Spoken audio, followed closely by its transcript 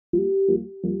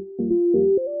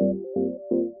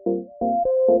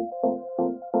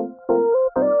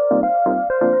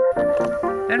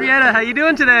Henrietta, how you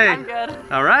doing today? I'm good.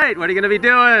 All right, what are you going to be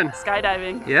doing?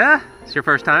 Skydiving. Yeah? It's your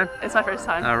first time? It's my first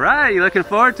time. All right, you looking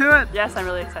forward to it? Yes, I'm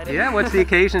really excited. Yeah, what's the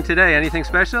occasion today? Anything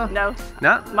special? No.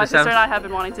 No? My sister and I have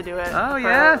been wanting to do it for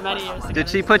many years. Did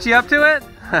she put you up to it?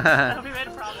 We made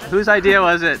a promise. Whose idea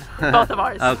was it? Both of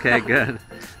ours. Okay, good.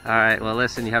 All right, well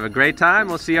listen, you have a great time.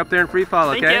 We'll see you up there in free fall,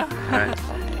 okay? Thank you. All right.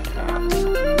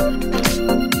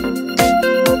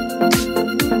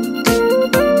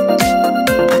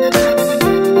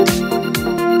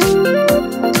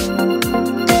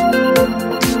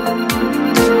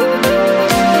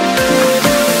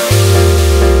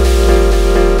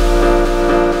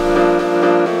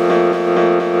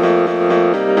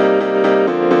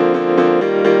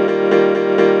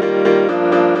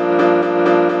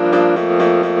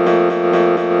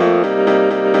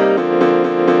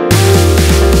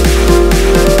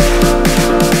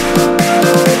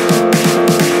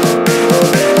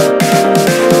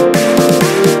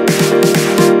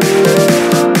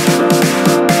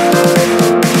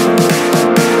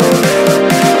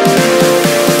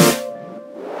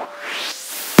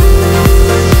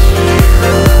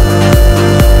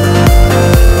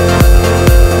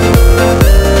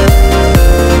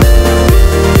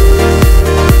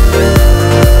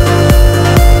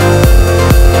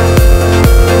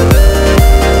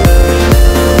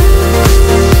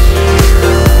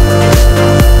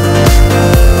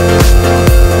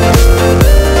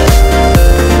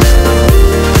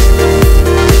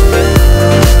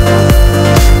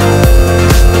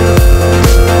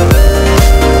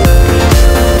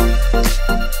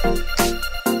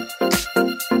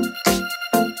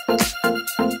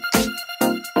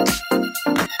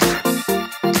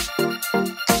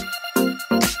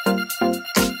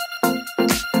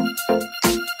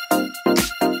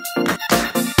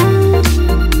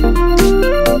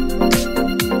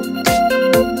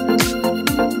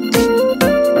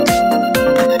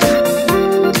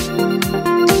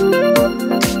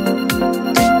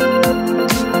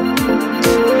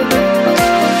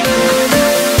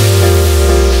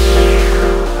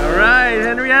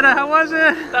 How was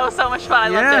it? That was so much fun. I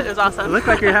loved it. It was awesome. It looked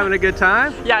like you're having a good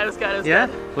time. Yeah, it was good. It was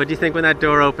good. What do you think when that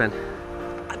door opened?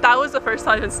 That was the first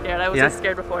time I've been scared. I wasn't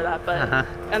scared before that, but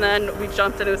and then we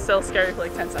jumped and it was still scary for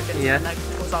like 10 seconds. And then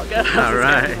it was all good. All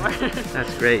right.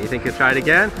 That's great. You think you'll try it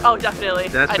again? Oh, definitely.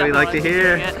 That's what we like to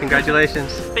hear.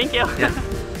 Congratulations. Thank you. Yeah.